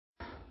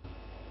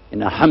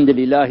إن الحمد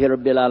لله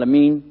رب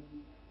العالمين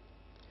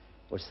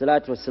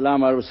والصلاة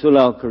والسلام على رسول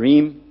الله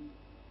الكريم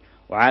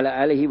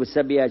وعلى آله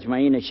وصحبه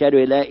أجمعين أشهد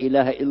أن لا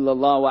إله إلا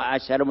الله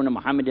وأشهد أن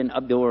محمدا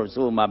عبده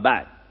ورسوله ما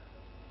بعد.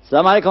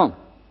 السلام عليكم.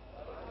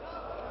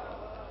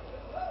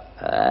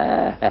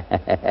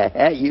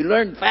 You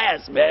learn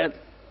fast, man.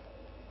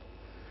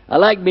 I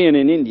like being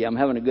in India. I'm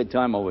having a good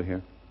time over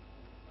here.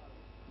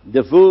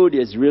 The food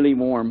is really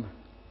warm.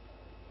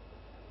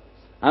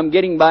 I'm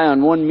getting by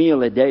on one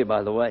meal a day,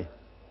 by the way.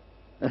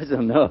 That's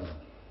enough.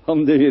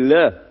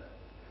 Alhamdulillah.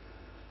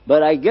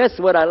 But I guess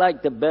what I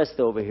like the best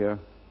over here,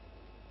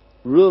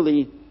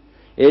 really,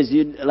 is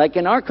like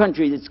in our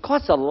country, it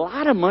costs a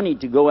lot of money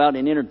to go out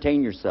and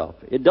entertain yourself.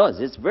 It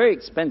does. It's very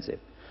expensive.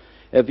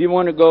 If you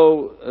want to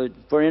go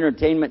for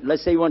entertainment,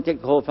 let's say you want to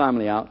take the whole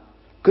family out,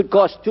 could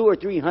cost $200 or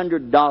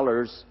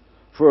 $300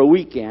 for a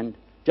weekend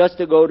just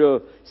to go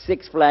to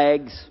Six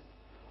Flags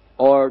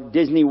or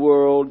Disney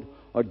World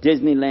or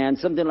Disneyland.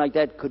 Something like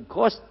that could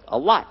cost a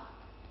lot.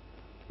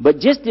 But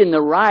just in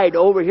the ride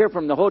over here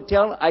from the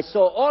hotel, I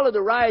saw all of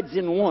the rides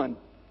in one.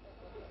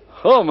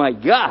 Oh my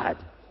God.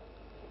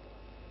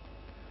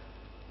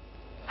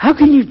 How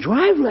can you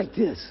drive like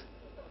this?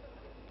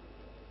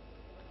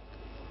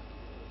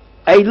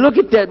 I look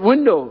at that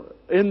window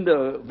in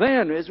the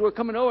van as we're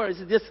coming over. It's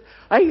just,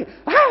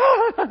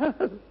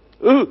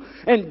 ooh.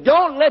 And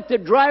don't let the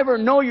driver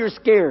know you're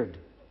scared.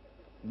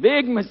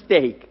 Big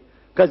mistake.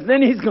 Because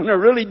then he's going to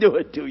really do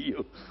it to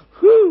you.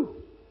 Whew.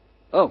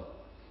 Oh,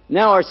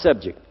 now our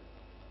subject.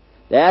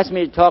 They asked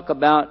me to talk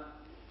about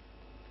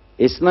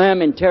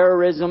Islam and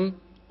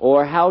terrorism,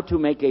 or how to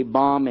make a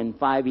bomb in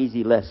 5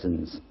 easy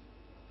lessons.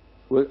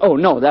 Oh,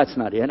 no, that's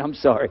not it. I'm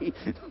sorry.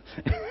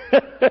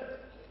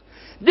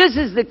 This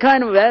is the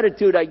kind of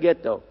attitude I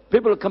get, though.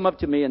 People will come up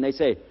to me and they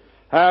say,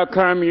 how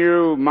come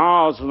you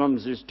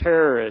Muslims is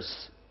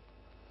terrorists?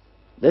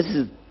 This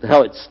is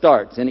how it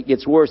starts, and it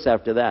gets worse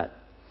after that.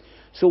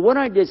 So what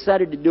I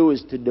decided to do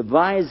is to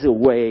devise a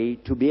way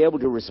to be able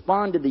to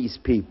respond to these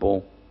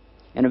people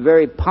in a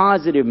very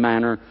positive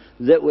manner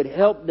that would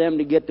help them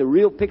to get the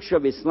real picture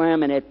of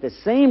Islam, and at the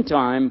same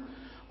time,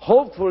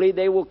 hopefully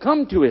they will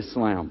come to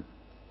Islam.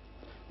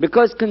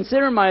 Because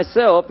consider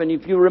myself, and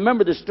if you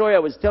remember the story I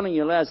was telling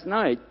you last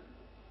night,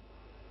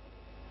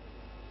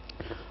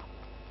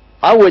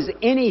 I was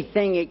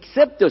anything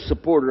except a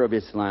supporter of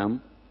Islam,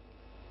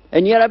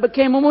 and yet I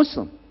became a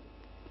Muslim.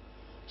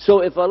 So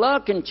if Allah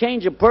can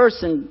change a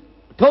person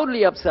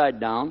totally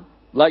upside down,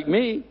 like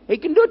me, He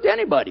can do it to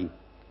anybody.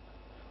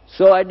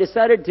 So I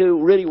decided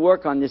to really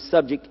work on this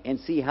subject and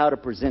see how to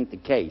present the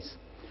case.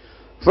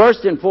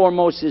 First and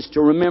foremost is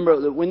to remember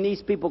that when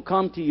these people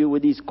come to you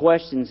with these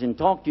questions and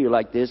talk to you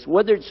like this,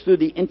 whether it's through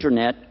the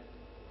internet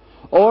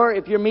or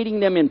if you're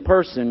meeting them in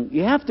person,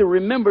 you have to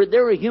remember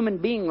they're a human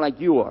being like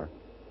you are.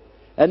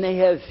 And they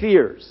have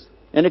fears.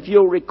 And if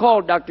you'll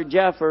recall, Dr.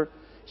 Jaffer,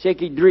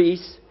 Sheikh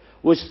Idris,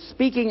 was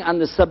speaking on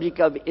the subject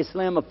of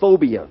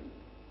Islamophobia.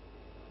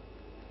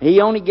 He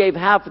only gave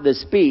half of the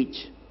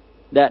speech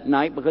that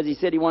night because he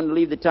said he wanted to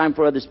leave the time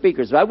for other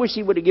speakers. So I wish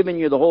he would have given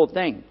you the whole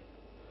thing.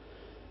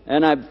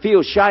 And I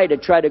feel shy to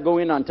try to go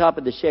in on top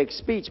of the Sheikh's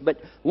speech, but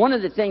one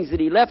of the things that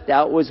he left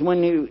out was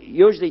when he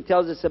usually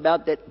tells us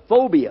about that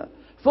phobia.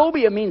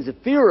 Phobia means a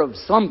fear of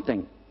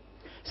something.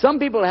 Some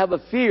people have a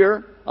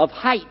fear of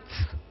heights,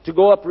 to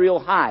go up real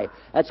high.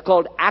 That's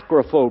called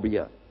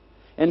acrophobia.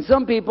 And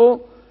some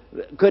people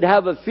could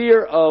have a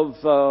fear of,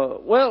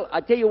 well,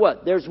 I tell you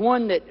what, there's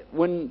one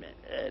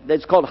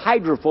that's called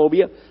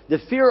hydrophobia, the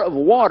fear of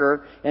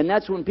water, and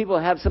that's when people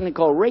have something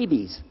called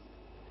rabies.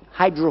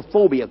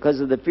 Hydrophobia,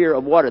 because of the fear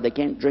of water. They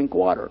can't drink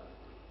water.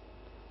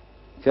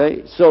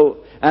 Okay?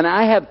 So, and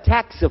I have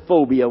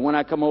taxophobia when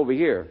I come over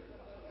here.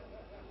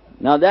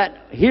 Now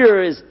that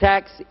here is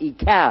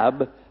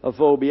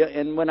tax-ecab-phobia,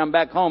 and when I'm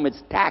back home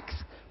it's tax,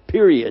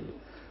 period.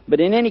 But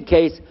in any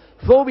case,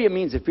 phobia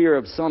means a fear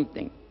of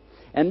something.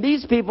 And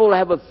these people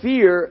have a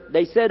fear,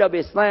 they said, of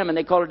Islam, and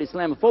they call it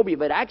Islamophobia,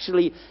 but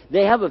actually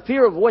they have a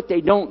fear of what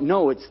they don't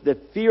know. It's the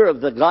fear of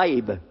the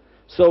ghaib.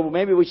 So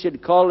maybe we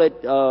should call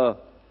it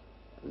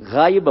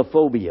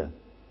ghaibophobia.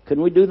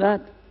 Can we do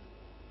that?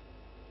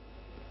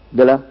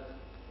 Bilal?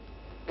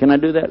 Can I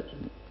do that?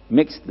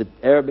 Mix the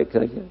Arabic.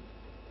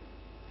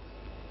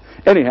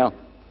 Anyhow,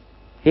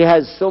 he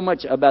has so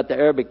much about the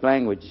Arabic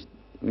language.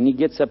 When he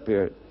gets up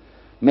here,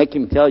 make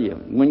him tell you.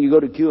 When you go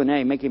to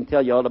Q&A, make him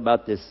tell you all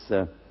about this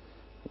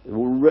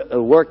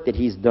work that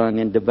he's done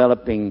in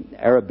developing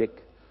Arabic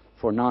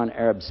for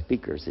non-Arab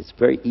speakers. It's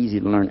very easy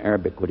to learn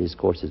Arabic with his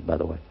courses, by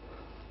the way.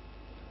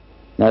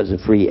 That was a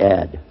free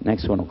ad.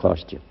 Next one will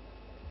cost you.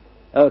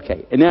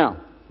 Okay, and now,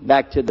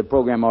 back to the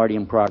program already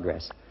in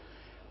progress.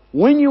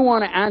 When you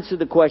want to answer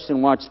the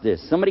question, watch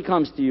this. Somebody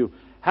comes to you,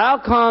 how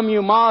come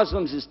you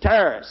Muslims is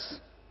terrorists?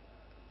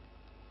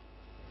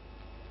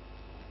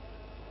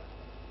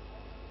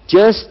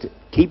 Just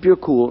keep your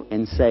cool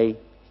and say,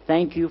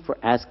 thank you for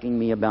asking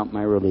me about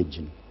my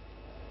religion.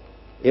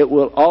 It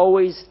will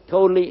always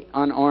totally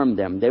unarm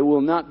them. They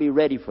will not be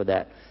ready for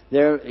that.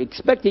 They're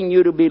expecting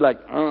you to be like,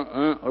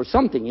 or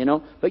something, you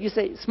know. But you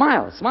say,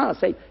 smile, smile.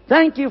 Say,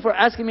 thank you for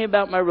asking me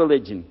about my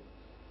religion.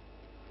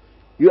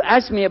 You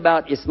asked me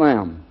about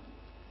Islam.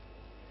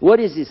 What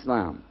is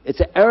Islam? It's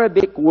an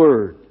Arabic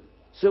word.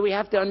 So we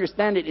have to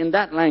understand it in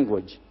that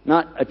language,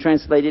 not a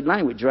translated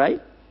language,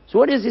 right? So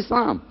what is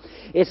Islam?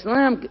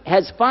 Islam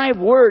has 5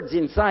 words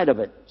inside of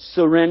it.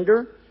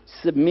 Surrender,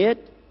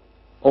 submit,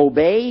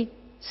 obey,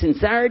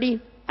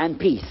 sincerity, and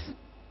peace.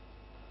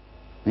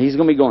 And he's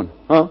going to be going,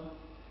 huh?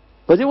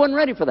 Because he wasn't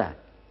ready for that.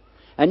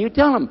 And you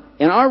tell him,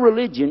 in our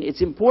religion,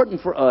 it's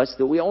important for us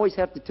that we always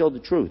have to tell the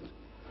truth.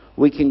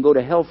 We can go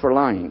to hell for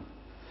lying.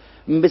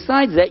 And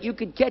besides that, you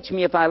could catch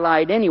me if I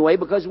lied anyway,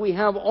 because we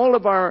have all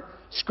of our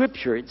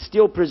Scripture. It's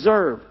still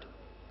preserved.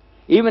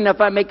 Even if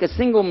I make a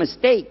single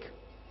mistake.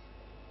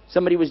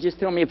 Somebody was just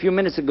telling me a few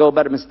minutes ago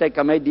about a mistake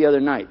I made the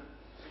other night.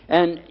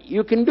 And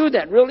you can do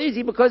that real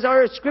easy because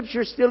our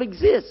Scripture still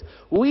exists.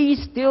 We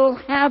still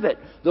have it.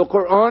 The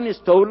Quran is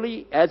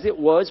totally as it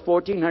was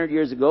 1400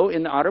 years ago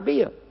in the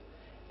Arabiya.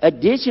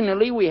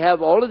 Additionally, we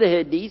have all of the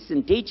hadiths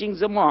and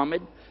teachings of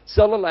Muhammad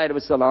sallallahu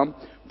alaihi wasallam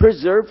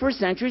preserved for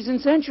centuries and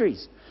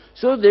centuries.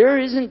 So there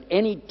isn't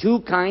any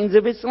 2 kinds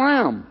of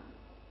Islam.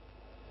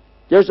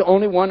 There's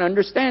only one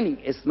understanding.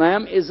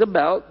 Islam is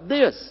about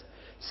this: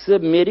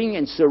 submitting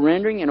and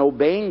surrendering and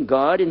obeying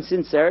God in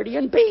sincerity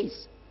and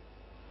peace.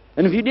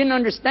 And if you didn't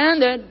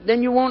understand that,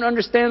 then you won't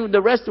understand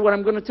the rest of what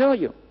I'm going to tell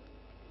you.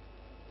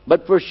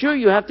 But for sure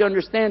you have to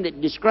understand it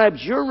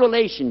describes your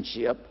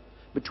relationship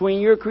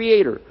between your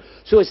Creator.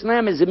 So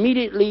Islam is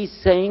immediately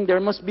saying there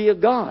must be a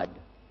God.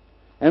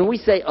 And we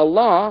say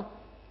Allah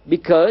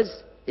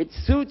because it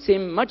suits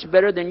Him much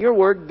better than your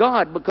word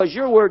God, because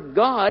your word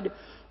God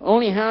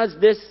only has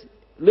this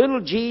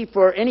little g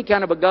for any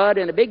kind of a God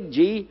and a big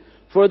G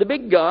for the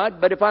big God.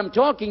 But if I'm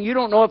talking, you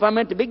don't know if I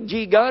meant the big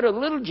G God or the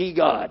little g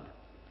God.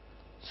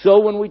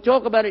 So when we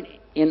talk about it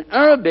in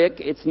Arabic,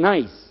 it's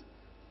nice.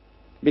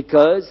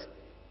 Because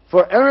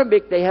for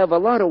Arabic, they have a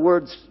lot of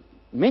words,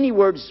 many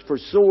words for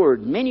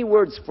sword, many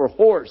words for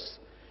horse.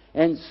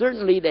 And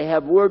certainly they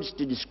have words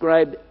to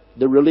describe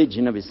the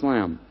religion of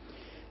Islam.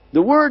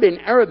 The word in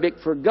Arabic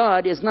for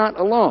God is not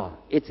Allah,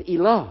 it's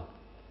Ilah.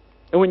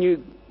 And when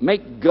you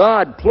make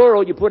God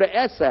plural, you put an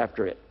S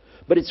after it.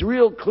 But it's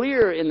real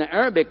clear in the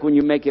Arabic when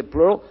you make it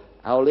plural,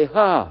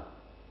 Awliha.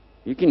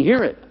 You can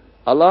hear it.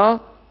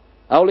 Allah,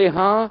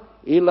 Awliha,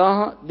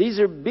 Ilah. These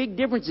are big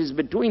differences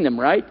between them,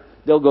 right?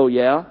 They'll go,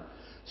 yeah.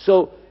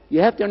 So you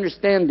have to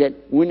understand that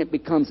when it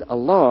becomes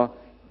Allah,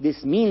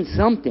 this means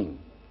something.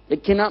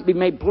 It cannot be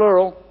made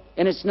plural,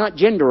 and it's not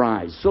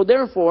genderized. So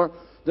therefore,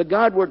 the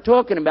God we're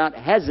talking about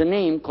has a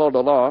name called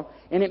Allah,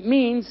 and it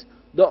means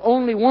the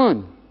only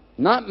one.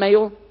 Not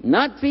male,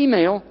 not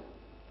female,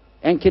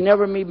 and can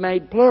never be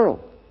made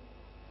plural.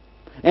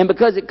 And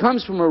because it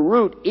comes from a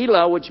root,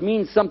 Ilah, which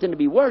means something to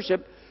be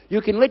worshipped,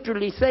 you can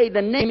literally say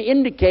the name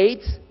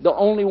indicates the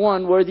only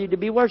one worthy to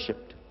be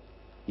worshipped.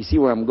 You see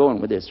where I'm going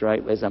with this,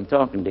 right? As I'm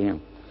talking to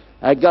him.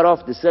 I got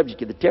off the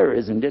subject of the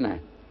terrorism, didn't I?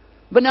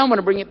 But now I'm going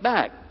to bring it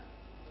back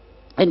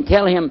and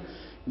tell him,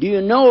 do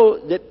you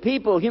know that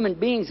people, human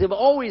beings, have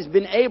always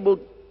been able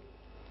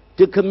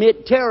to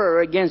commit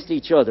terror against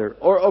each other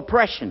or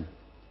oppression?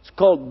 It's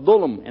called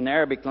dhulm in the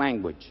Arabic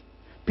language.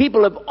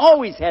 People have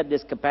always had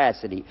this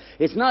capacity.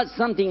 It's not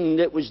something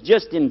that was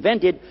just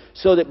invented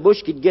so that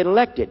Bush could get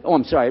elected. Oh,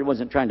 I'm sorry, I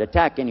wasn't trying to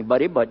attack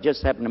anybody, but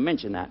just happened to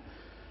mention that.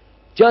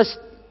 Just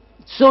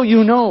so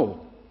you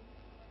know,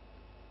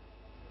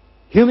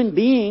 human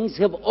beings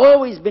have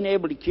always been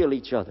able to kill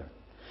each other.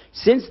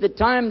 Since the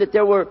time that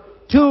there were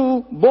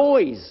 2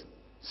 boys,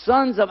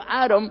 sons of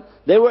Adam,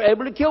 they were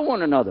able to kill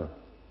one another.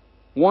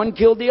 One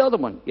killed the other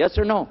one. Yes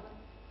or no?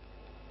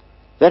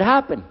 That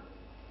happened.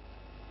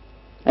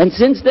 And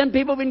since then,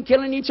 people have been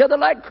killing each other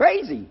like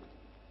crazy.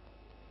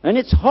 And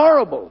it's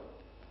horrible.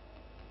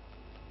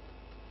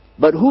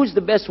 But who's the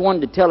best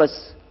one to tell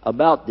us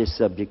about this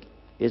subject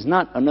is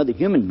not another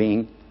human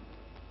being,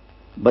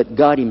 but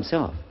God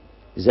Himself.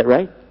 Is that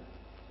right?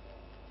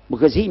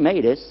 Because He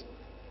made us.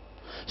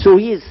 So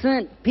He has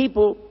sent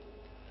people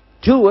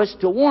to us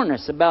to warn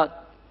us about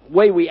the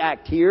way we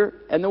act here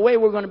and the way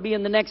we're going to be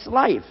in the next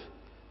life.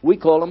 We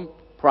call them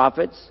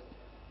prophets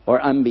or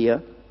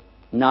Anbiya,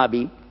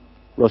 Nabi,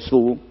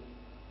 Rasul.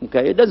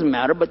 Okay, it doesn't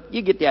matter, but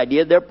you get the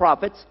idea. They're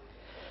prophets.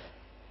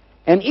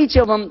 And each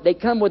of them, they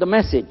come with a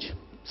message.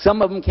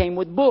 Some of them came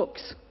with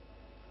books.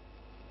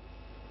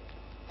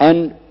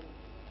 And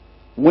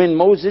when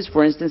Moses,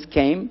 for instance,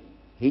 came,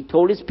 he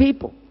told his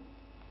people,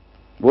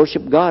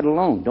 worship God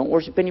alone. Don't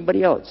worship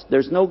anybody else.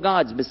 There's no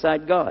gods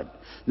beside God.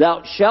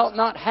 Thou shalt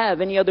not have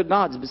any other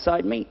gods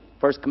beside me.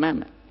 First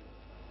commandment.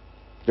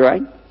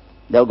 Right?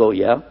 They'll go,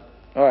 yeah.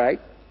 All right.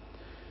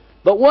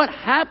 But what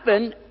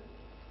happened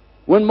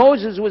when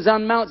Moses was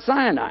on Mount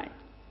Sinai?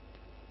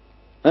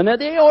 And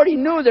they already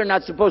knew they're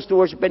not supposed to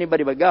worship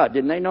anybody but God.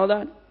 Didn't they know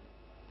that?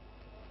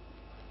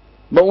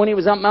 But when he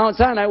was on Mount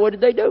Sinai, what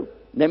did they do?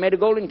 They made a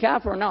golden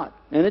calf or not?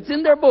 And it's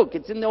in their book.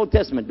 It's in the Old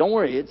Testament. Don't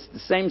worry. It's the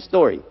same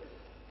story.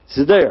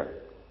 It's there.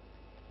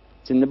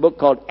 It's in the book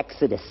called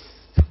Exodus.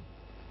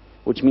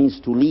 which means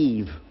to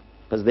leave,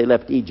 because they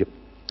left Egypt.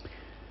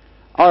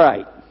 All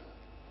right.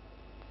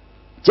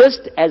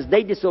 Just as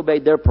they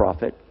disobeyed their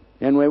prophet,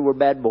 and we were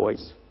bad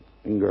boys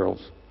and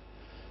girls,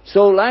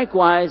 so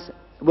likewise,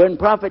 when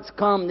prophets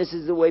come, this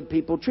is the way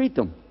people treat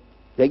them.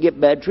 They get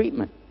bad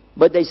treatment.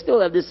 But they still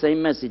have the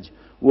same message.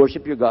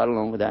 Worship your God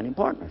alone without any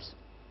partners.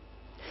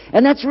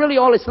 And that's really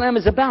all Islam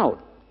is about.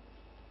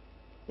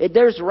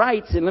 There's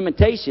rights and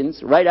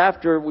limitations. Right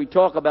after we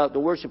talk about the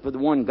worship of the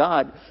one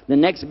God, the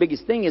next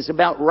biggest thing is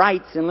about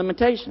rights and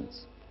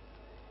limitations.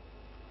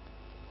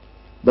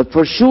 But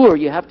for sure,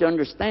 you have to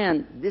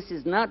understand, this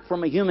is not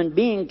from a human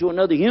being to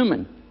another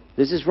human.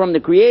 This is from the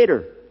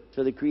Creator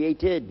to the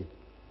created.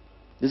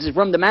 This is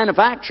from the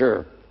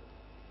manufacturer.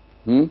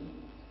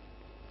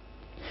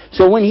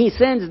 So when He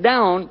sends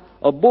down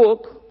a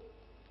book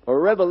or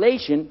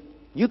revelation,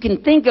 you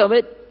can think of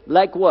it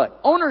like what?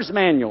 Owner's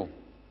manual.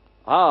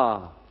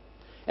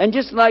 And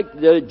just like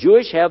the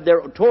Jewish have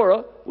their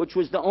Torah, which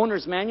was the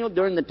owner's manual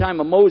during the time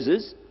of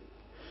Moses,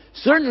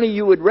 certainly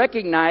you would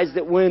recognize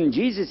that when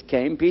Jesus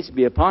came, peace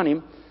be upon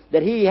Him,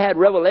 that He had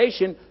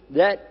revelation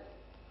that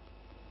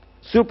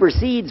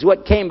supersedes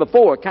what came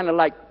before, kind of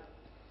like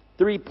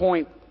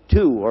 3.2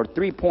 or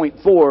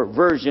 3.4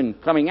 version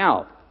coming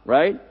out,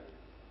 right?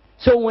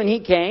 So when He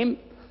came,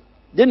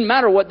 didn't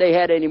matter what they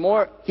had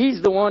anymore.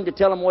 He's the one to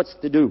tell them what's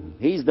to do.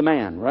 He's the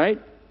man, right?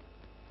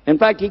 In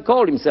fact, He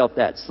called Himself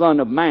that, Son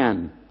of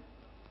Man.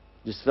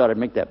 Just thought I'd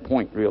make that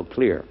point real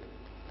clear.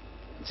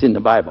 It's in the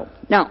Bible.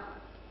 Now,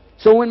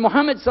 so when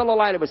Muhammad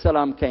sallallahu alaihi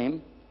wasallam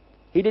came,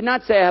 he did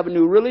not say, I have a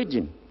new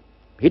religion.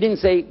 He didn't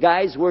say,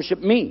 guys, worship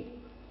me.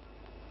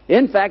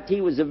 In fact, he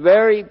was a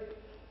very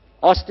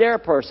austere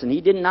person.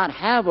 He did not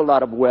have a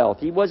lot of wealth.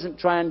 He wasn't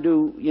trying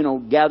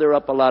to, gather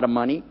up a lot of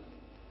money.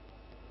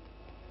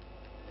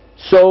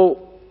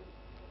 So,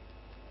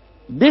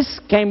 this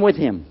came with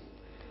him.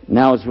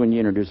 Now is when you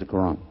introduce the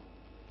Quran.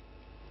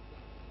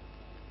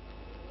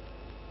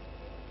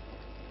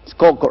 It's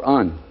called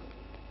Quran.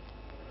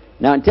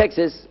 Now in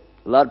Texas,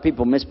 a lot of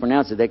people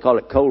mispronounce it. They call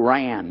it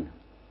Koran.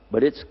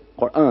 But it's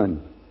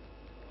Quran.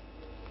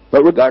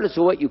 But regardless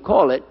of what you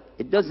call it,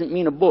 it doesn't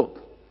mean a book.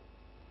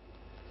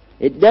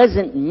 It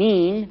doesn't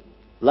mean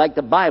like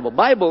the Bible.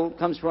 Bible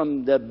comes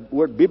from the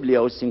word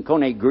biblios in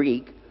Koine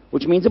Greek,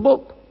 which means a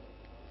book.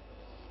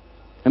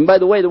 And by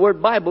the way, the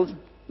word Bible,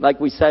 like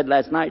we said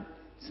last night,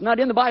 it's not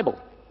in the Bible.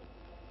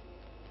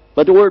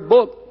 But the word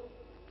book,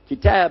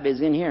 kitab,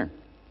 is in here.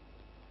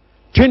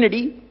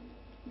 Trinity,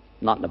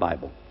 not in the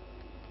Bible.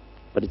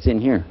 But it's in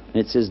here. And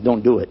it says,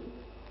 don't do it.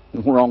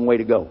 Wrong way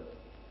to go.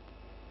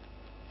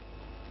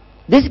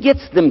 This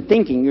gets them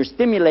thinking. You're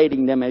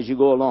stimulating them as you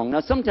go along.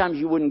 Now, sometimes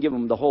you wouldn't give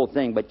them the whole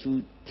thing, but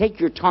you take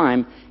your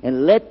time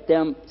and let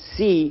them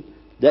see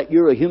that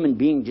you're a human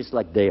being just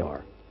like they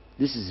are.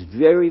 This is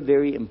very,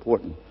 very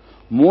important.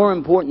 More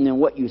important than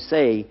what you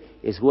say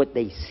is what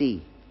they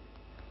see.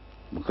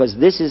 Because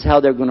this is how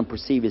they're going to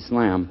perceive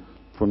Islam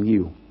from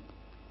you.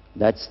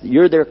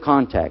 You're their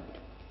contact.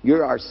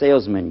 You're our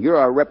salesman. You're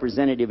our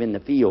representative in the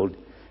field.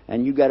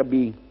 And you got to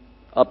be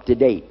up to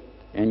date.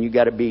 And you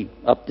got to be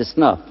up to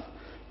snuff.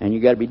 And you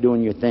got to be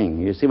doing your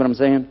thing. You see what I'm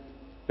saying?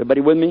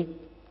 Everybody with me?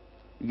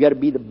 You got to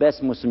be the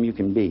best Muslim you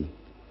can be.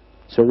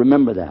 So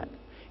remember that.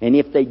 And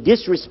if they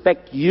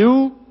disrespect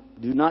you,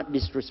 do not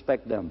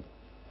disrespect them.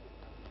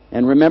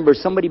 And remember,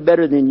 somebody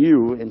better than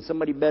you and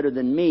somebody better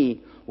than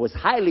me was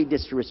highly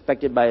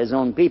disrespected by his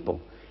own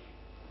people.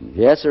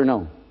 Yes or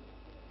no?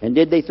 And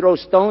did they throw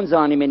stones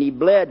on him and he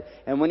bled?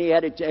 And when he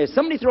had if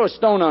somebody throw a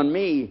stone on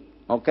me,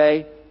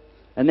 okay,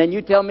 and then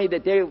you tell me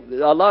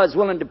that Allah is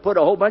willing to put a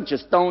whole bunch of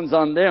stones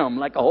on them,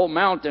 like a whole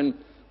mountain.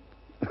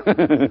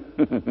 But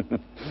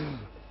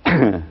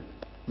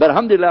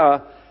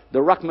alhamdulillah, the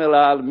Rahmul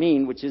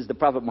Alameen, which is the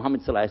Prophet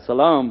Muhammad sallallahu alaihi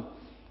wasallam,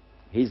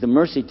 he's the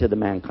mercy to the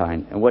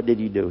mankind. And what did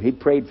he do? He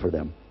prayed for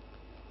them.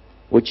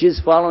 Which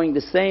is following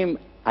the same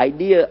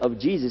idea of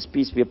Jesus,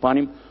 peace be upon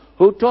him,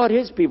 who taught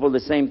his people the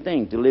same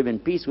thing, to live in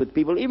peace with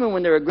people, even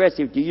when they're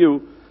aggressive to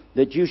you,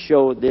 that you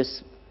show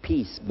this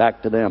peace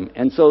back to them.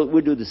 And so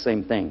we do the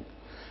same thing.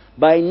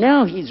 By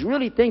now, he's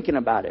really thinking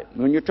about it.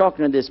 When you're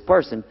talking to this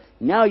person,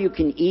 now you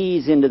can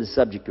ease into the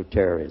subject of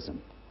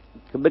terrorism.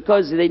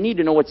 Because they need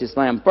to know what's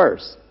Islam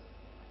first.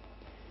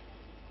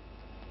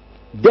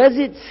 Does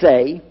it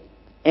say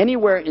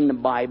anywhere in the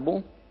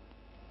Bible,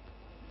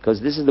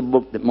 because this is the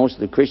book that most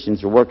of the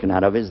Christians are working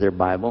out of, is their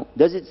Bible.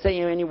 Does it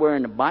say anywhere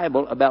in the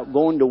Bible about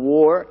going to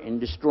war and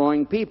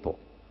destroying people?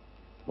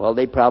 Well,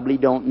 they probably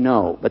don't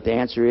know, but the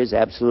answer is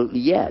absolutely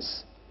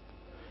yes.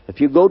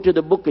 If you go to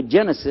the book of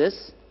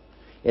Genesis,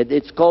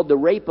 it's called the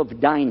rape of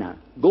Dinah.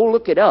 Go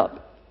look it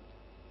up.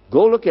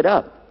 Go look it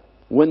up.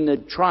 When the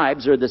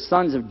tribes, or the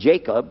sons of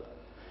Jacob,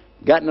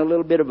 got in a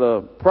little bit of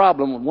a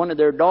problem, one of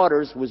their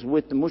daughters was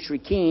with the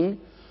mushrikeen.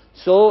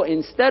 So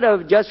instead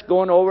of just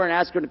going over and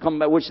asking her to come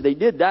back, which they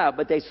did that,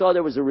 but they saw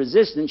there was a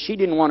resistance, she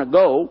didn't want to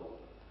go,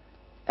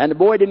 and the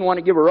boy didn't want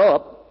to give her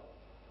up.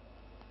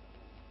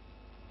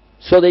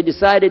 So they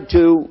decided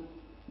to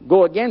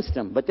go against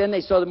him. But then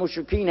they saw the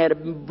mushrikeen had a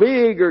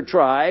bigger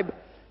tribe,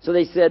 So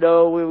they said,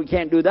 oh, we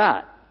can't do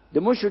that. The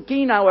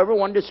Mushrikeen, however,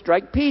 wanted to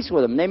strike peace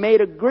with them. They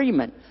made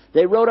agreement.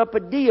 They wrote up a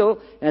deal,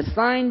 a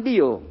signed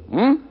deal.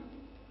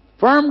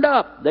 Firmed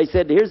up. They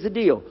said, here's the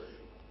deal.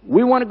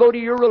 We want to go to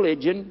your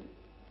religion,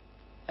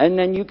 and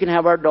then you can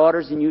have our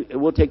daughters, and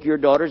we'll take your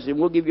daughters, and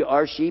we'll give you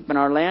our sheep and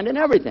our land and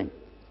everything.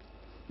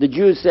 The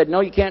Jews said,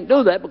 no, you can't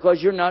do that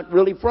because you're not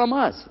really from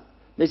us.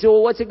 They said,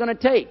 well, what's it going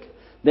to take?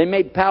 They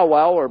made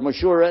powwow or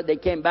mashura. They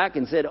came back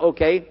and said,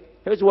 okay,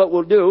 here's what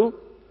we'll do.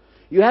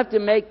 You have to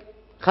make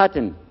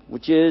khatan,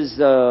 which is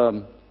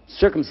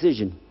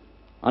circumcision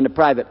on the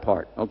private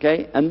part,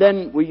 okay? And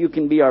then you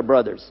can be our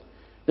brothers.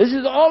 This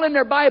is all in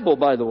their Bible,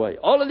 by the way.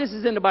 All of this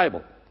is in the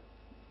Bible.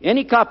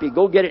 Any copy,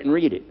 go get it and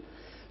read it.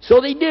 So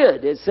they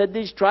did. It said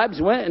these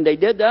tribes went and they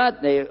did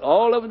that.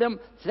 All of them,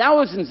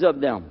 thousands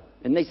of them.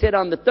 And they said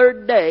on the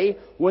third day,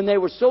 when they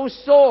were so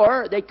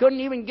sore, they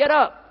couldn't even get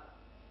up.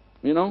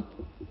 You know?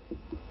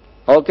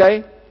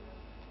 Okay?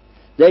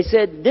 They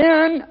said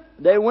then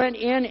they went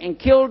in and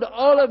killed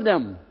all of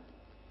them.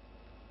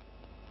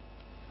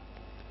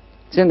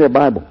 It's in their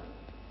Bible.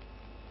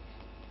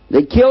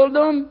 They killed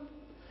them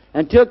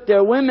and took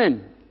their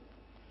women.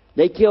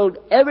 They killed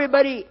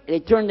everybody. They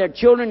turned their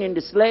children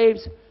into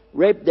slaves,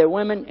 raped their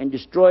women, and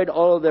destroyed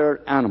all of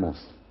their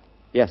animals.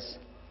 Yes.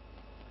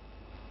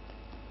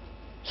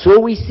 So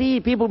we see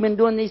people have been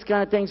doing these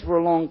kind of things for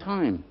a long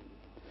time.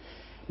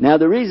 Now,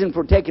 the reason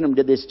for taking them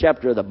to this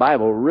chapter of the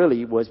Bible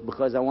really was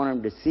because I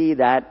want them to see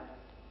that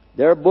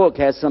their book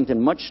has something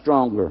much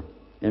stronger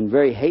and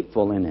very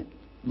hateful in it.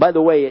 By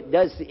the way, it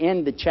does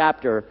end the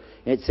chapter.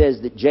 It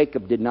says that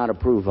Jacob did not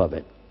approve of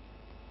it.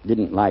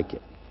 Didn't like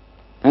it.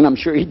 And I'm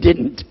sure he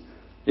didn't,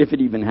 if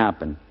it even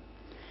happened.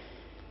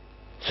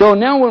 So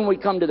now when we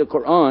come to the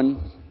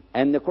Quran,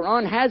 and the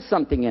Quran has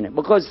something in it,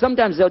 because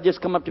sometimes they'll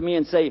just come up to me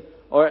and say,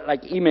 or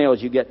like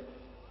emails you get,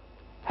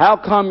 how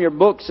come your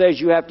book says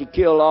you have to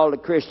kill all the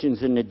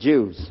Christians and the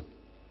Jews?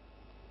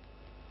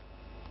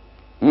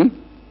 And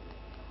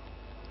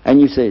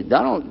you say, I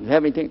don't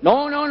have anything.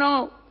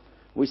 No.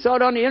 We saw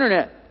it on the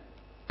internet.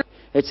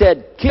 It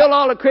said, kill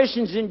all the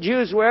Christians and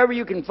Jews wherever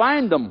you can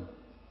find them.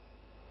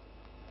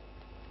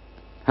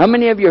 How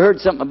many of you heard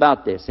something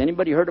about this?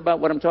 Anybody heard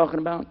about what I'm talking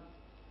about?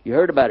 You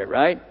heard about it,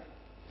 right?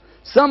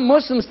 Some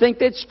Muslims think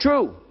that's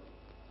true.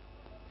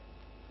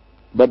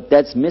 But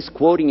that's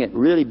misquoting it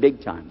really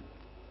big time.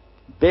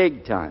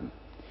 Big time.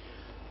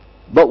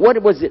 But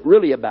what was it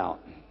really about?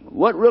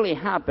 What really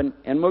happened?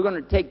 And we're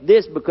going to take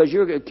this because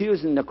you're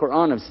accusing the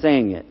Quran of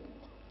saying it.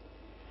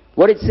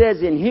 What it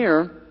says in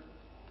here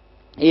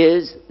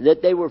is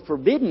that they were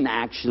forbidden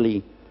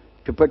actually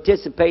to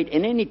participate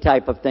in any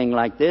type of thing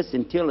like this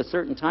until a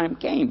certain time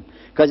came.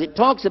 Because it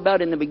talks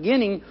about in the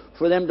beginning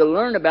for them to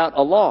learn about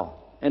Allah.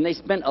 And they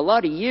spent a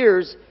lot of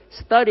years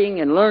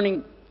studying and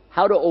learning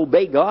how to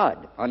obey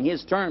God on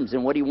His terms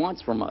and what He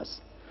wants from us.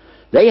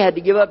 They had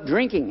to give up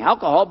drinking.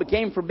 Alcohol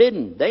became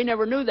forbidden. They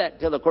never knew that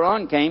till the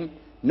Quran came.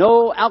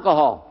 No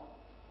alcohol.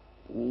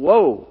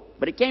 Whoa.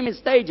 But it came in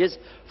stages.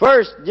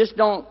 First, just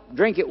don't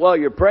drink it while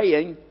you're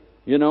praying.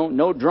 You know,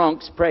 no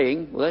drunks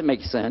praying. Well, that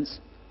makes sense.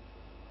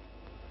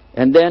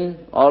 And then,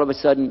 all of a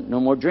sudden, no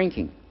more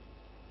drinking.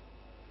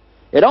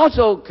 It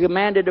also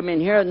commanded them in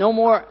here, no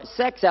more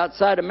sex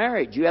outside of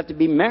marriage. You have to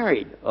be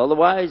married.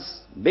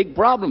 Otherwise, big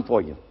problem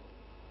for you.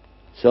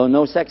 So,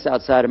 no sex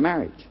outside of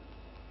marriage.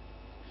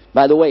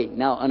 By the way,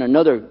 now on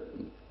another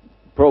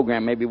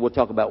program, maybe we'll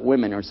talk about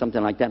women or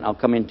something like that, and I'll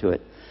come into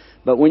it.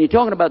 But when you're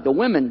talking about the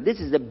women,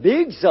 this is a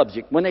big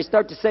subject. When they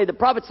start to say the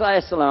Prophet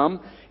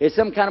ﷺ is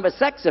some kind of a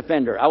sex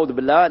offender, a'udhu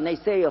billah, and they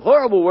say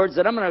horrible words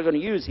that I'm not going to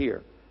use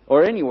here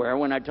or anywhere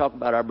when I talk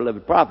about our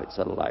beloved Prophet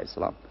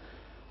ﷺ.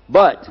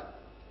 But,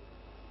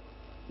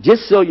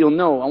 just so you'll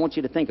know, I want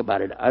you to think about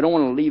it. I don't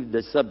want to leave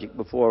this subject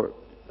before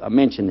I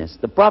mention this.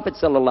 The Prophet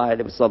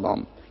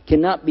ﷺ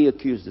cannot be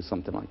accused of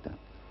something like that.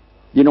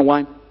 You know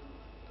why?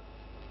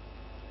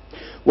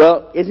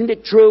 Well, isn't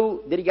it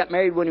true that he got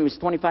married when he was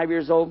 25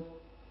 years old?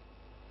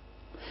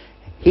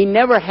 He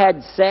never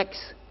had sex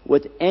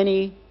with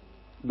any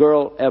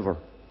girl ever.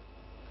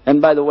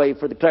 And by the way,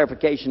 for the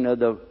clarification of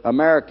the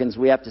Americans,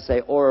 we have to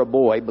say or a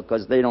boy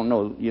because they don't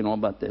know,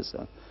 about this.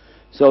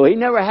 So he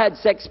never had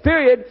sex,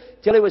 period,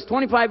 till he was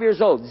 25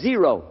 years old.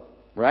 Zero.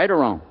 Right or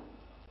wrong?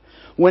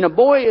 When a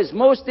boy is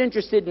most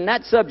interested in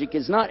that subject,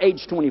 it's not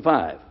age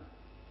 25.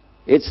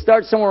 It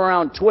starts somewhere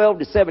around 12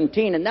 to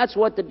 17, and that's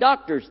what the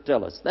doctors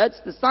tell us. That's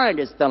the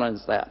scientists telling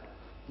us that.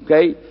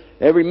 Okay?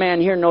 Every man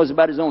here knows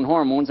about his own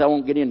hormones. I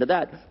won't get into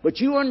that. But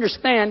you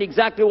understand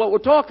exactly what we're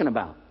talking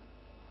about.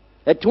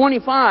 At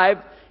 25,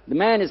 the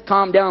man has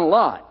calmed down a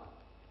lot.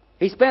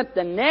 He spent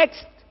the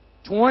next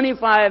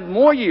 25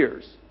 more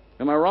years,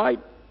 am I right,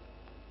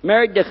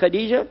 married to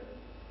Khadijah.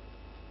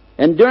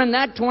 And during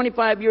that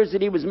 25 years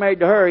that he was married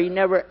to her, he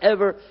never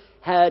ever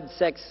had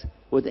sex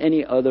with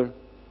any other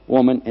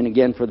woman, and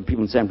again for the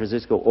people in San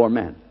Francisco, or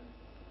man.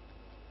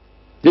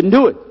 Didn't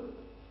do it.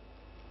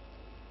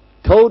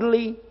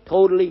 Totally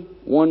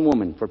one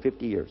woman for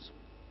 50 years.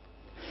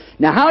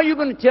 Now, how are you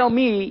going to tell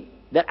me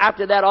that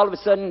after that, all of a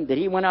sudden, that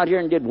he went out here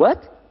and did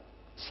what?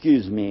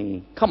 Excuse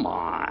me. Come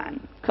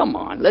on. Come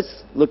on.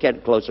 Let's look at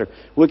it closer.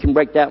 We can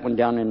break that one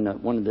down in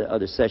one of the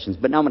other sessions.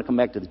 But now I'm going to come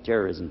back to the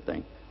terrorism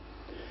thing.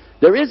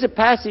 There is a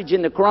passage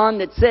in the Quran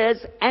that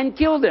says, and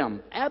kill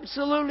them.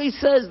 Absolutely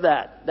says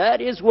that. That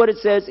is what it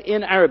says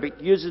in Arabic.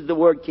 It uses the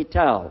word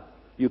qital.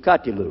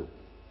 Yukatilu.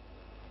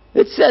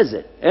 It says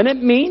it. And it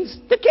means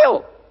to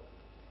kill.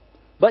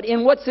 But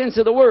in what sense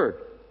of the word?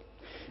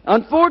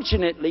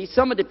 Unfortunately,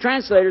 some of the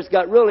translators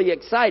got really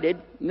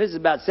excited, and this is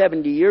about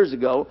 70 years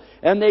ago,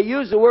 and they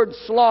used the word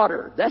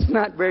slaughter. That's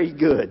not very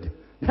good.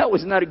 That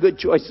was not a good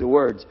choice of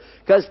words.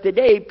 Because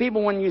today,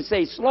 people, when you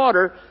say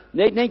slaughter,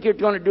 they think you're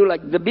going to do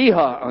like the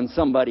biha on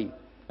somebody.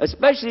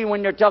 Especially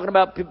when they're talking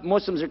about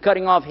Muslims are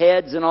cutting off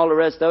heads and all the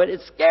rest of it.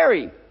 It's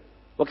scary.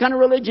 What kind of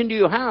religion do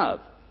you have?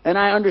 And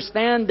I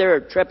understand their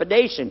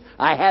trepidation.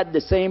 I had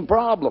the same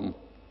problem.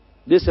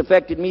 This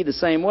affected me the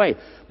same way.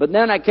 But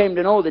then I came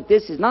to know that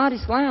this is not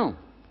Islam.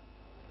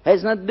 It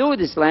has nothing to do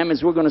with Islam,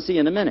 as we're going to see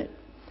in a minute.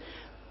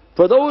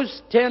 For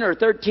those 10 or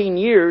 13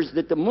 years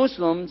that the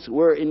Muslims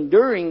were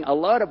enduring a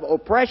lot of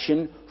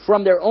oppression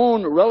from their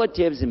own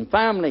relatives and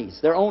families,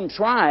 their own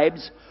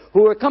tribes,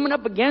 who were coming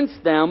up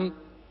against them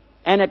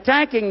and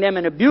attacking them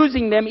and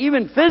abusing them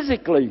even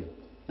physically.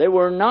 They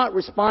were not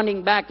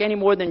responding back any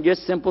more than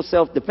just simple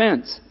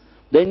self-defense.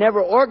 They never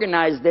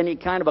organized any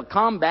kind of a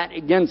combat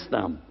against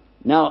them.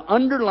 Now,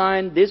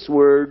 underline this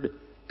word,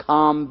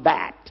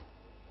 combat.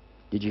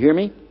 Did you hear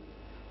me?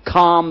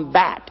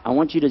 Combat. I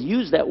want you to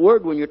use that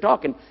word when you're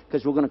talking,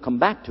 because we're going to come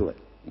back to it.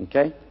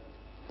 Okay?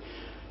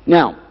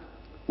 Now,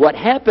 what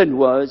happened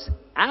was,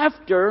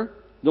 after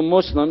the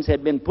Muslims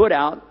had been put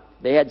out,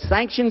 they had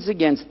sanctions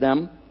against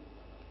them.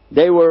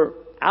 They were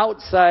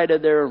outside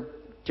of their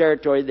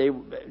territory.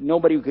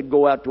 Nobody could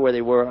go out to where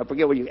they were. I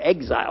forget what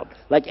exiled.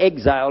 Like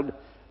exiled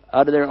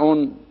out of their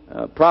own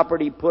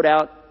property, put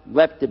out,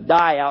 left to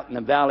die out in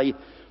the valley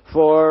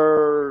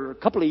for a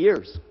couple of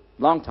years,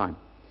 long time.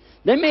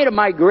 They made a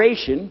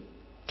migration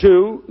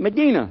to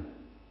Medina.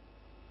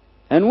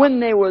 And when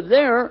they were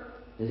there,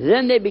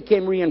 then they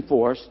became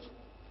reinforced.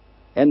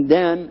 And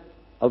then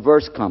a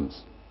verse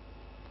comes.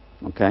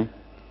 Okay?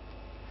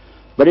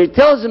 But it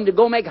tells them to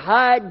go make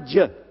Hajj.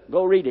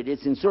 Go read it.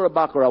 It's in Surah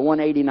Baqarah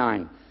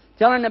 189.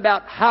 Telling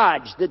about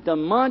Hajj, that the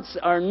months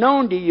are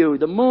known to you.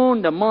 The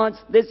moon, the months,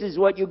 this is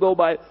what you go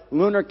by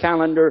lunar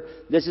calendar.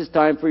 This is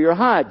time for your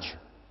Hajj.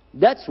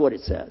 That's what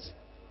it says.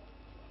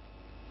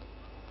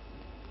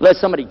 Unless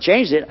somebody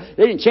changed it.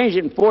 They didn't change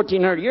it in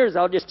 1400 years.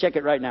 I'll just check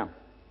it right now.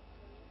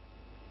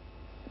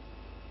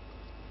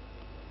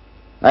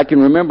 I can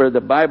remember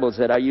the Bibles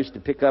that I used to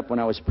pick up when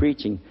I was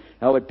preaching.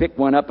 I would pick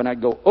one up and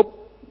I'd go, oh,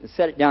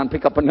 set it down,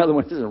 pick up another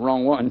one. This is the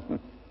wrong one.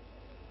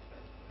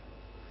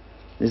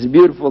 There's a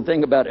beautiful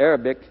thing about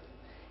Arabic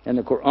and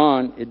the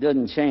Quran. It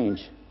doesn't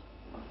change.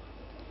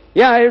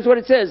 Yeah, here's what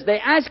it says. They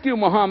ask you,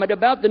 Muhammad,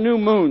 about the new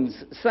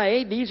moons.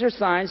 Say, these are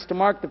signs to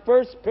mark the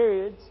first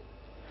periods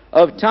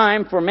of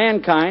time for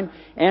mankind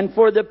and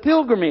for the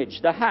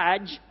pilgrimage, the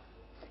Hajj.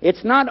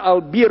 It's not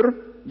al-bir,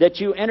 that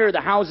you enter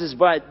the houses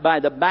by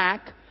the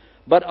back,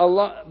 but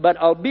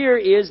al-bir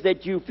is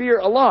that you fear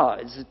Allah.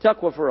 It's a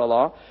taqwa for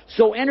Allah.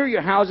 So enter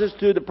your houses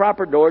through the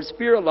proper doors.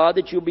 Fear Allah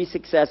that you'll be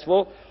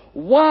successful.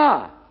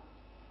 Wa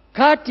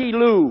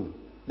katilu.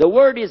 The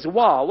word is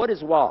wa. What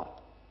is wa?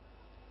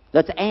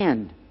 That's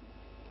and.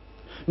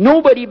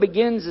 Nobody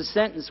begins a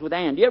sentence with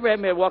and. You ever have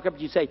me walk up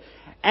and you say,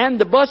 and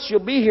the bus shall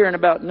be here in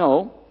about...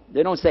 No,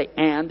 they don't say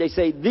and. They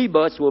say the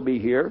bus will be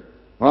here.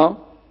 Huh?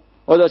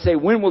 Or they'll say,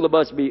 when will the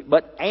bus be?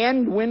 But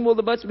and when will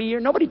the bus be here?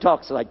 Nobody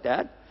talks like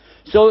that.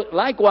 So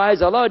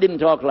likewise, Allah didn't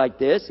talk like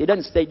this. He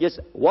doesn't say just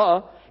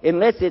wa,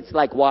 unless it's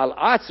like wal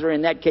asr.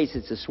 In that case,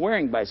 it's a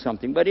swearing by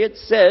something. But it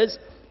says,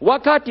 wa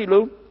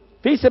katilu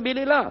fi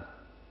sabilillah.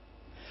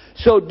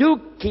 So do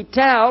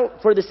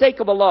qital for the sake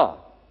of Allah.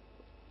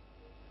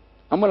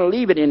 I'm going to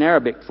leave it in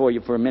Arabic for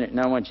you for a minute, and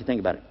I want you to think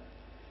about it.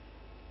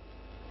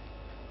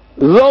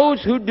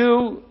 Those who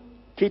do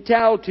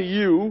qital to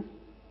you,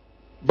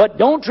 but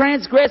don't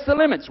transgress the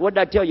limits. What did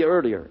I tell you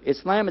earlier?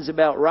 Islam is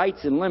about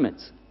rights and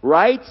limits.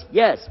 Rights,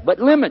 yes, but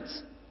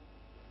limits.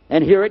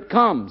 And here it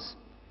comes.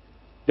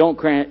 Don't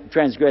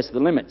transgress the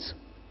limits.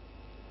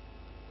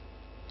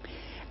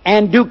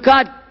 And do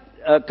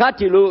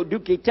katilu, do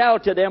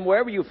qital to them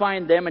wherever you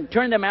find them, and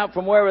turn them out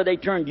from wherever they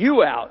turned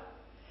you out.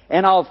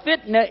 And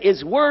al-fitna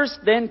is worse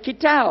than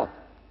qital.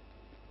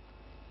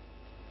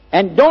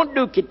 And don't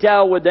do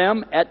qital with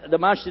them at the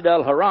Masjid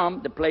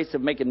al-Haram, the place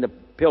of making the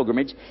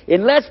pilgrimage,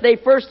 unless they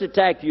first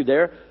attack you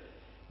there.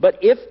 But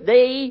if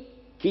they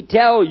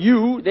qital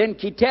you, then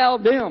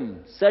qital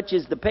them. Such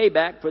is the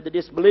payback for the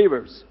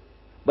disbelievers.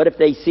 But if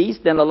they cease,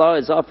 then Allah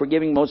is all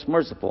forgiving, most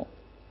merciful.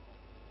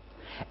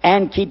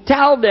 And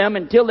qital them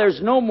until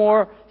there's no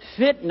more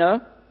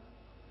fitna,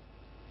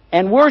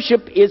 and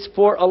worship is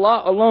for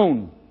Allah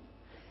alone.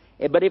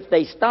 But if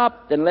they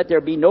stop, then let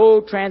there be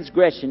no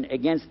transgression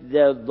against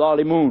the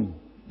zalimun,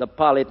 the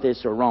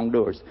polytheists or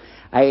wrongdoers.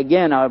 I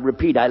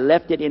repeat, I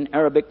left it in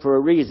Arabic for a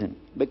reason.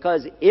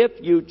 Because if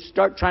you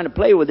start trying to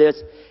play with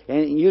this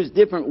and use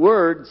different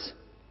words,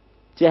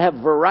 to have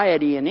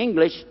variety in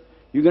English,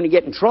 you're going to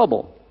get in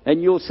trouble.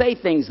 And you'll say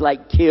things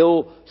like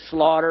kill,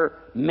 slaughter,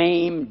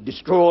 maim,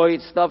 destroy,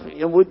 stuff.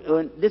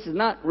 This is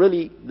not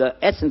really the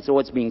essence of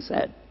what's being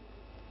said,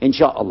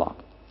 inshallah.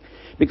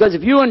 Because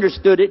if you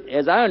understood it,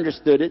 as I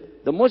understood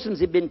it, the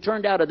Muslims have been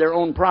turned out of their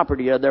own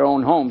property, of their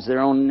own homes, their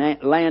own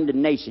land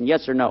and nation.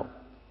 Yes or no?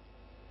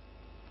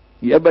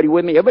 Everybody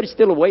with me? Everybody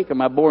still awake?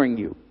 Am I boring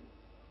you?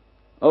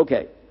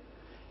 Okay.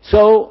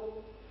 So,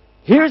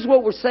 here's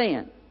what we're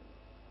saying.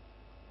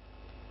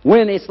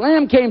 When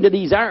Islam came to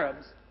these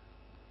Arabs,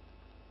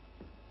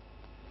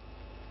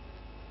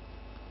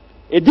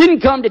 it didn't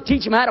come to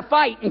teach them how to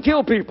fight and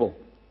kill people.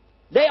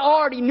 They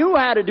already knew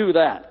how to do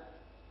that.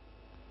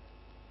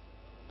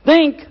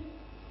 Think.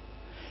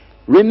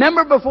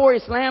 Remember, before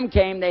Islam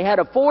came, they had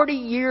a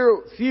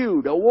 40-year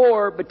feud, a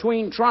war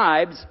between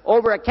tribes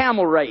over a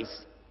camel race.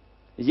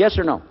 Yes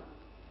or no?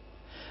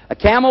 A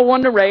camel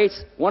won the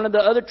race. One of the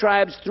other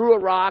tribes threw a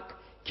rock,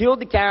 killed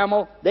the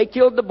camel. They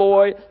killed the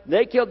boy.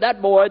 They killed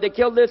that boy. They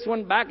killed this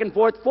one, back and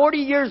forth. 40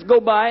 years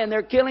go by, and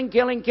they're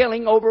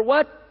killing over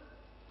what?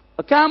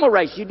 A camel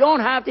race. You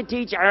don't have to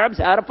teach Arabs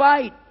how to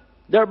fight.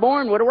 They're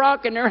born with a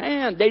rock in their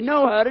hand. They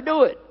know how to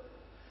do it.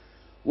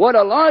 What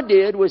Allah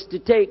did was to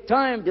take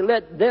time to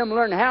let them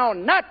learn how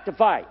not to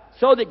fight,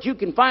 so that you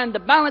can find the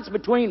balance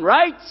between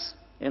rights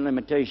and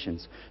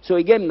limitations. So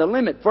He gave them the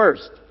limit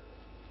first.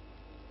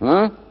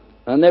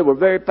 And they were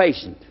very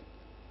patient.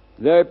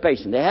 Very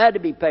patient. They had to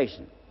be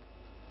patient.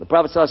 The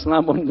Prophet ﷺ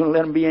wasn't going to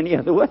let them be any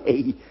other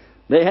way.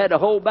 They had to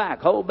hold back,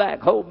 hold back,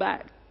 hold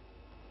back.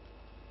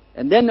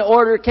 And then the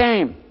order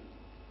came.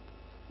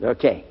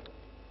 Okay.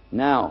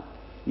 Now,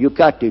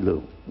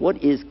 yukatilu.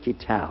 What is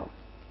qital?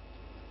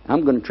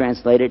 I'm going to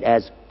translate it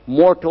as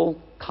mortal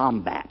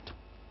combat.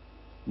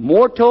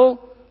 Mortal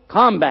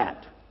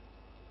combat.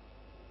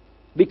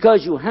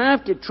 Because you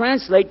have to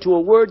translate to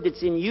a word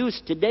that's in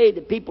use today,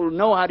 that people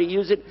know how to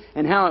use it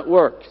and how it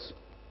works.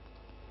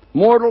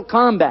 Mortal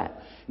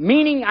combat.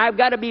 Meaning I've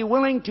got to be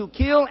willing to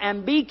kill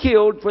and be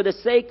killed for the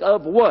sake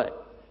of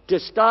what? To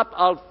stop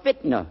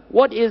al-fitna.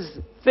 What is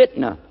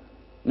fitna?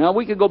 Now,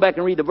 we could go back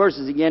and read the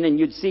verses again, and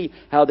you'd see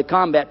how the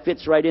combat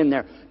fits right in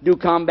there. Do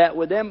combat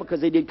with them because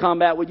they did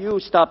combat with you.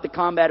 Stop the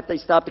combat if they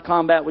stop the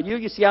combat with you.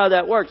 You see how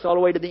that works all the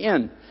way to the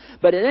end.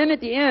 But then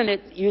at the end,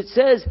 it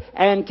says,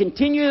 and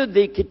continue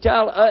the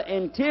qital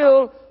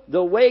until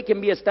the way can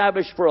be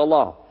established for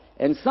Allah.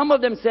 And some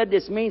of them said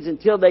this means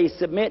until they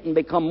submit and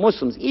become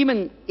Muslims.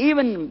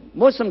 Even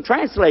Muslim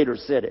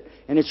translators said it.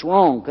 And it's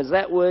wrong, because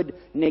that would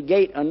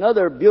negate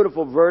another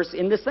beautiful verse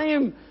in the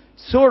same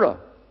surah.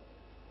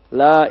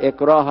 La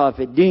ikraha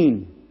fi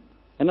din.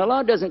 And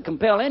Allah doesn't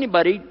compel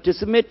anybody to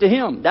submit to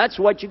Him. That's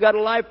what you got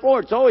a life for.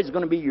 It's always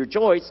going to be your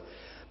choice.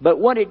 But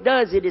what it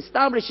does, it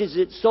establishes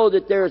it so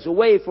that there's a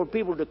way for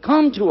people to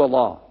come to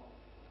Allah.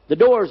 The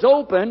door is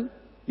open.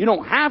 You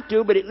don't have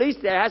to, but at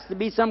least there has to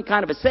be some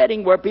kind of a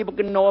setting where people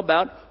can know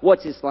about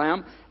what's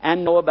Islam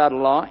and know about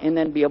Allah and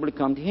then be able to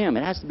come to Him.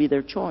 It has to be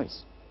their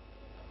choice.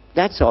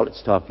 That's all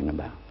it's talking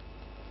about.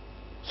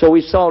 So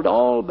we've solved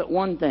all but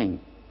one thing.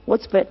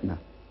 What's fitna?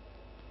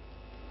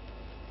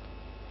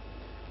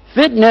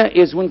 Fitna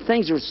is when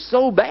things are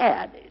so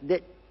bad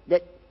that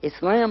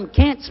Islam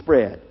can't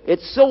spread.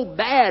 It's so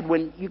bad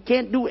when you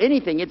can't do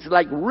anything. It's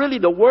like really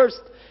the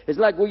worst. It's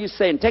like what you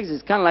say in Texas,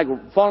 it's kind of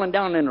like falling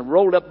down in a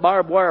rolled up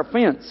barbed wire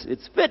fence.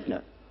 It's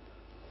fitna.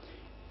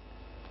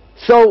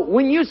 So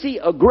when you see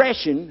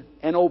aggression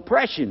and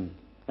oppression,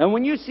 and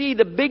when you see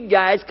the big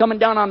guys coming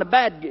down on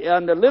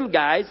the little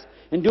guys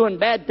and doing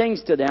bad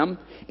things to them,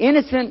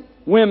 innocent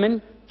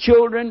women,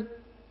 children,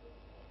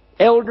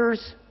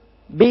 elders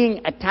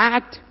being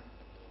attacked,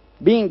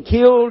 being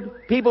killed,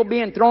 people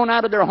being thrown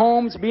out of their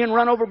homes, being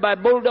run over by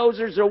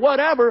bulldozers or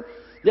whatever,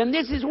 then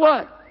this is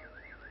what?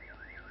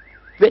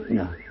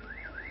 Fitna.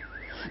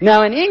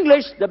 Now in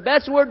English, the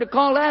best word to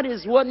call that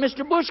is what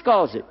Mr. Bush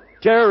calls it.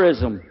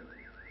 Terrorism.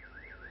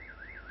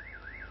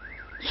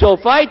 So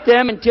fight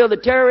them until the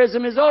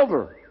terrorism is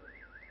over.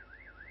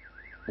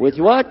 With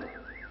what?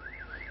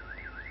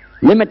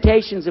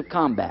 Limitations of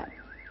combat.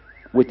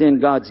 Within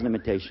God's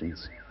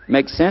limitations.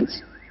 Makes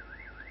sense?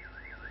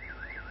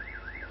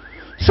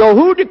 So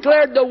who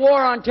declared the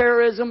war on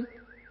terrorism?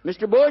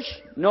 Mr. Bush?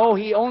 No,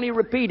 he only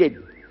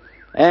repeated.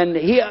 And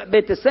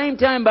at the same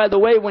time, by the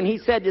way, when he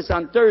said this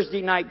on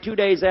Thursday night, 2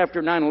 days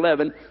after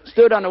 9/11,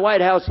 stood on the White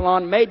House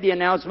lawn, made the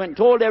announcement,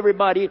 told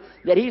everybody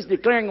that he's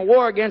declaring a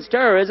war against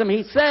terrorism.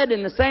 He said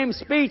in the same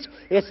speech,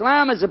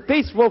 Islam is a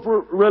peaceful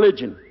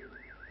religion.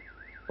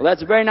 Well,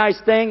 that's a very nice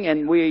thing,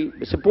 and we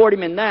support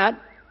him in that.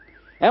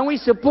 And we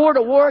support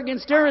a war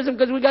against terrorism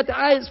because we got the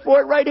ayahs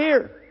for it right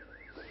here.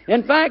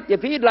 In fact,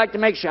 if he'd like to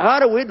make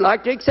shahada, we'd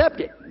like to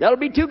accept it. That'll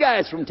be 2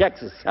 guys from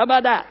Texas. How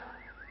about that?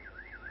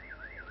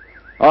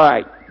 All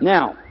right.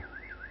 Now,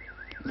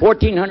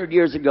 1,400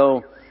 years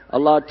ago,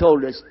 Allah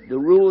told us the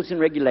rules and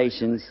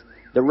regulations,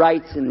 the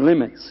rights and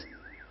limits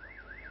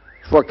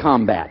for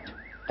combat.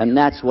 And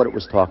that's what it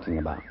was talking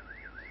about.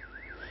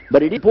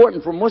 But it's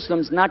important for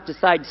Muslims not to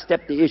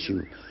sidestep the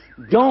issue.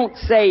 Don't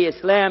say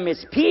Islam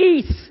is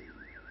peace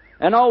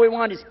And all we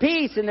want is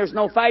peace, and there's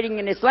no fighting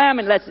in Islam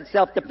unless it's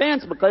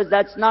self-defense, because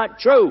that's not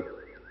true.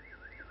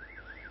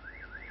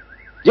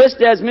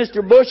 Just as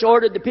Mr. Bush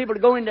ordered the people to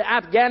go into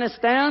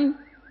Afghanistan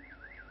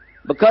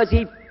because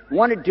he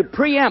wanted to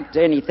preempt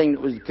anything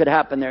that could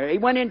happen there. He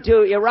went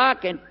into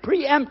Iraq and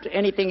preempt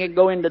anything that could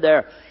go into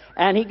there.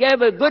 And he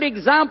gave a good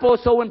example,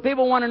 so when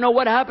people want to know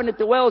what happened at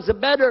the Wells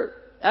of Badr,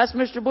 ask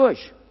Mr. Bush.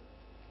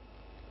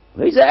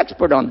 He's an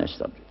expert on this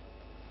subject.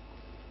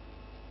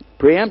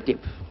 Preemptive.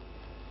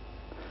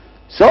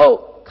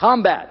 So,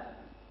 combat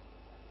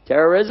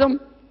terrorism.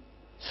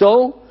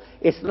 So,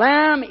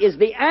 Islam is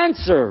the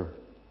answer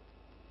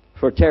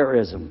for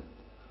terrorism.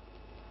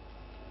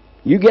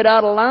 You get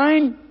out of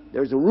line,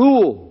 there's a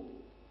rule.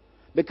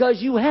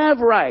 Because you have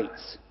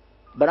rights,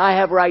 but I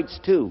have rights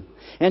too.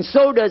 And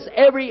so does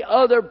every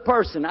other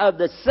person. Of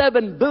the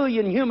 7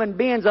 billion human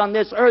beings on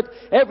this earth,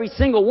 every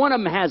single one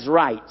of them has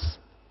rights.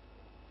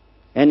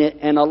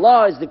 And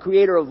Allah is the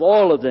creator of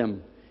all of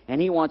them.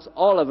 And He wants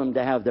all of them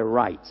to have their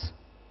rights.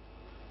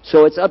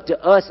 So it's up to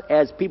us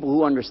as people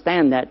who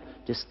understand that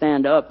to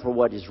stand up for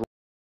what is right.